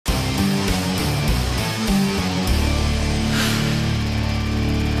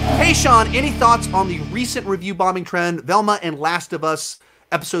Hey Sean, any thoughts on the recent review bombing trend? Velma and Last of Us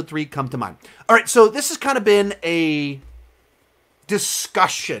Episode 3 come to mind. All right, so this has kind of been a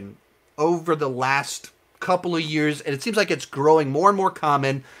discussion over the last couple of years, and it seems like it's growing more and more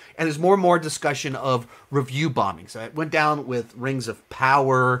common, and there's more and more discussion of review bombing. So it went down with Rings of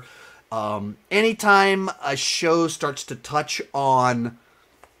Power. Anytime a show starts to touch on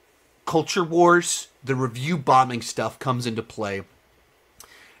culture wars, the review bombing stuff comes into play.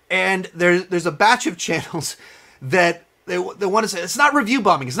 And there's a batch of channels that they want to say, it's not review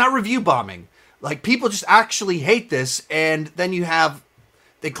bombing, it's not review bombing. Like, people just actually hate this, and then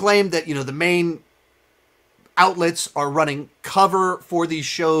they claim that, the main outlets are running cover for these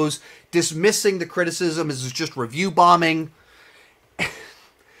shows, dismissing the criticism as just review bombing.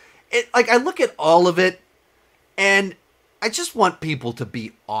 I look at all of it, and I just want people to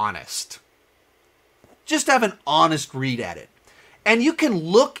be honest. Just have an honest read at it. And you can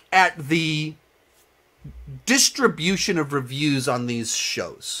look at the distribution of reviews on these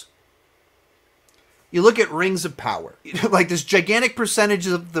shows. You look at Rings of Power. Like, this gigantic percentage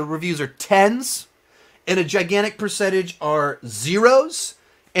of the reviews are 10s, and a gigantic percentage are 0s,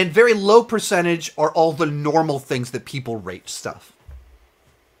 and very low percentage are all the normal things that people rate stuff.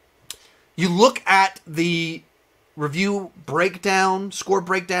 You look at the review breakdown, score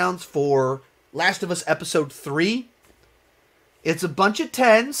breakdowns for Last of Us Episode 3. It's a bunch of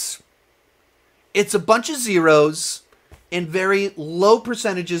 10s, it's a bunch of 0s, and very low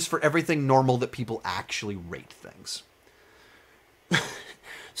percentages for everything normal that people actually rate things.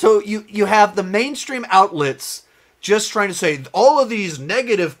 So you have the mainstream outlets just trying to say, all of these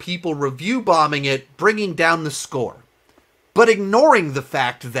negative people review bombing it, bringing down the score. But ignoring the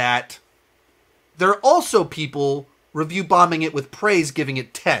fact that there are also people review bombing it with praise, giving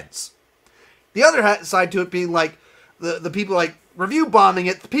it 10s. The other side to it being like, the people like review bombing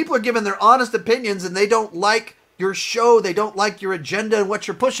it, the people are giving their honest opinions and they don't like your show, they don't like your agenda and what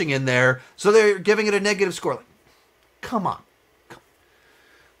you're pushing in there, so they're giving it a negative score. Like, come on.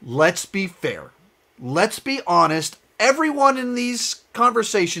 Let's be fair. Let's be honest. Everyone in these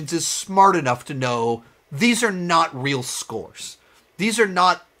conversations is smart enough to know these are not real scores. These are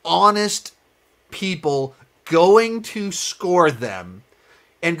not honest people going to score them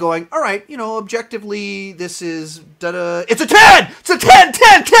and going, all right, objectively, this is, it's a 10! It's a 10,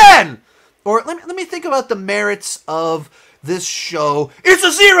 10, 10! Or let me think about the merits of this show. It's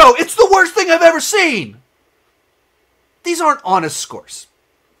a 0! It's the worst thing I've ever seen! These aren't honest scores.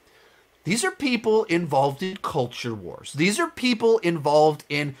 These are people involved in culture wars. These are people involved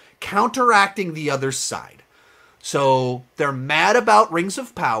in counteracting the other side. So they're mad about Rings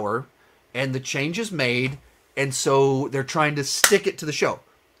of Power and the changes made, and so they're trying to stick it to the show.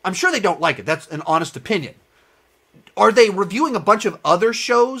 I'm sure they don't like it. That's an honest opinion. Are they reviewing a bunch of other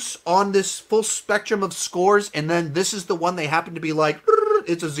shows on this full spectrum of scores, and then this is the one they happen to be like,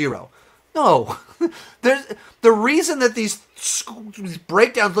 it's a 0? No. The reason that these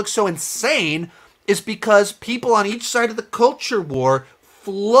breakdowns look so insane is because people on each side of the culture war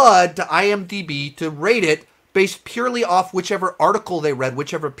flood to IMDb to rate it based purely off whichever article they read,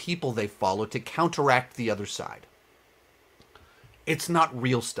 whichever people they follow, to counteract the other side. It's not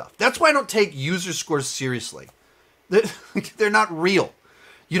real stuff. That's why I don't take user scores seriously. They're not real.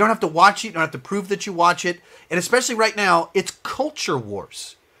 You don't have to watch it. You don't have to prove that you watch it. And especially right now, it's culture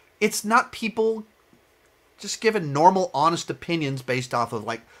wars. It's not people just giving normal, honest opinions based off of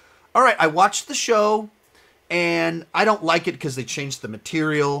like, all right, I watched the show and I don't like it because they changed the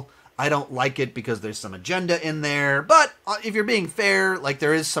material. I don't like it because there's some agenda in there. But if you're being fair, like,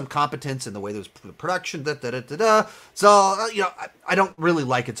 there is some competence in the way there's the production, So, I don't really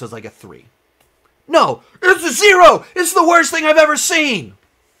like it, so it's like a 3. No, it's a 0! It's the worst thing I've ever seen!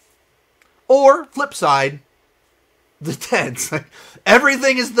 Or, flip side, the 10s. Like,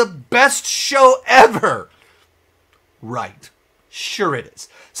 everything is the best show ever! Right. Sure it is.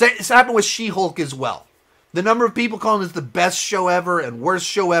 So, it's happened with She-Hulk as well. The number of people calling it the best show ever and worst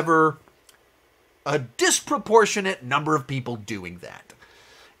show ever, a disproportionate number of people doing that.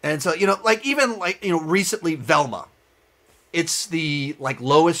 And so, recently, Velma. It's the,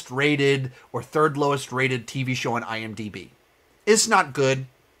 lowest rated or third lowest rated TV show on IMDb. It's not good.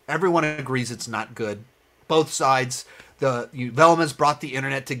 Everyone agrees it's not good. Both sides. Velma's brought the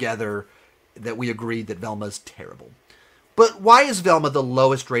internet together, that we agree that Velma's terrible. But why is Velma the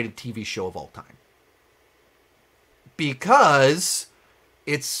lowest rated TV show of all time? Because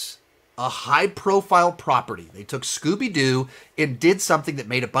it's a high-profile property. They took Scooby-Doo and did something that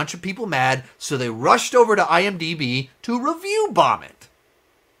made a bunch of people mad, so they rushed over to IMDb to review bomb it.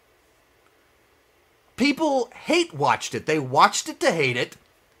 People hate-watched it. They watched it to hate it.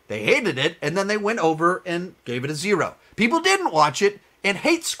 They hated it, and then they went over and gave it a 0. People didn't watch it and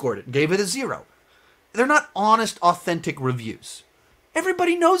hate scored it and gave it a 0. They're not honest, authentic reviews.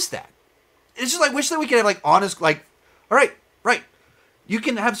 Everybody knows that. It's just like, I wish that we could have like honest, like, all right, right. You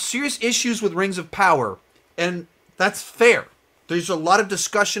can have serious issues with Rings of Power, and that's fair. There's a lot of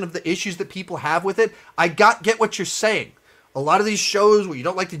discussion of the issues that people have with it. I get what you're saying. A lot of these shows where you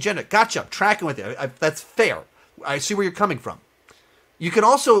don't like the agenda, gotcha, I'm tracking with you. That's fair. I see where you're coming from. You can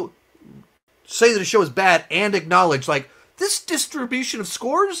also say that a show is bad and acknowledge, like, this distribution of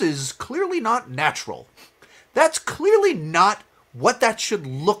scores is clearly not natural. That's clearly not what that should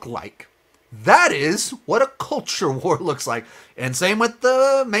look like. That is what a culture war looks like. And same with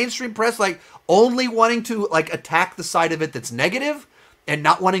the mainstream press, like, only wanting to, like, attack the side of it that's negative and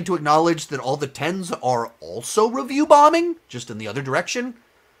not wanting to acknowledge that all the 10s are also review bombing, just in the other direction.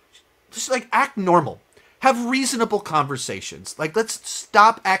 Just, like, act normal. Have reasonable conversations. Like, let's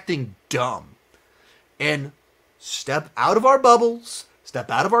stop acting dumb and step out of our bubbles, step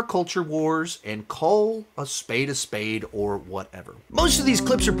out of our culture wars, and call a spade or whatever. Most of these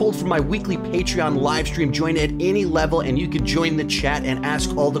clips are pulled from my weekly Patreon live stream. Join at any level and you can join the chat and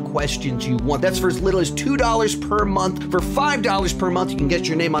ask all the questions you want. That's for as little as $2 per month. For $5 per month, you can get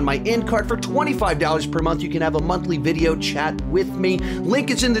your name on my end card. For $25 per month, you can have a monthly video chat with me. Link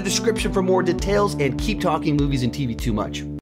is in the description for more details, and keep talking movies and TV too much.